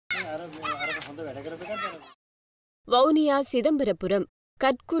வவுனியா சிதம்பரபுரம்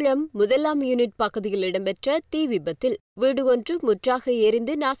கட்குளம் 1ஆம் யூனிட் பகுதியில் இடம்பெற்ற தீ விபத்தில் வீடு ஒன்று முற்றாக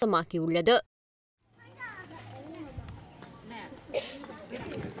எரிந்து நாசமாகியுள்ளது.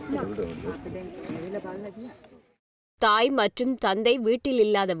 தாய் மற்றும் தந்தை வீட்டில்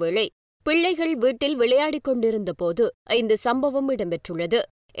இல்லாத வேளை பிள்ளைகள் வீட்டில் விளையாடிக் கொண்டிருந்த போது இந்த சம்பவம் இடம்பெற்றுள்ளது.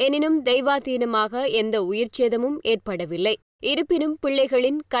 எனினும் தெய்வாதீனமாக எந்த உயிர்ச்சேதமும் ஏற்படவில்லை. இருப்பினும்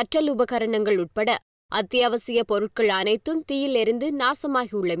பிள்ளைகளின் கற்றல் உபகரணங்கள் உட்பட அத்தியாவசிய பொருட்கள் அனைத்தும் தீயில் எரிந்து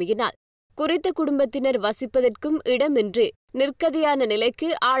நாசமாகியுள்ளமையினால் குறித்த குடும்பத்தினர் வசிப்பதற்கும் இடமின்றி நிர்கதியான நிலைக்கு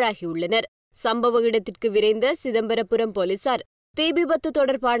ஆளாகியுள்ளனர். சம்பவ இடத்திற்கு விரைந்த சிதம்பரபுரம் போலீசார் தீ விபத்து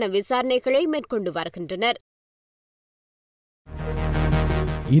தொடர்பான விசாரணைகளை மேற்கொண்டு வருகின்றனர்.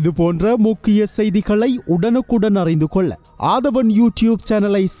 இதுபோன்ற முக்கிய செய்திகளை உடனுக்குடன் அறிந்து கொள்ள ஆதவன் யூடியூப்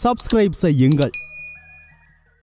சேனலை சப்ஸ்கிரைப் செய்யுங்கள்.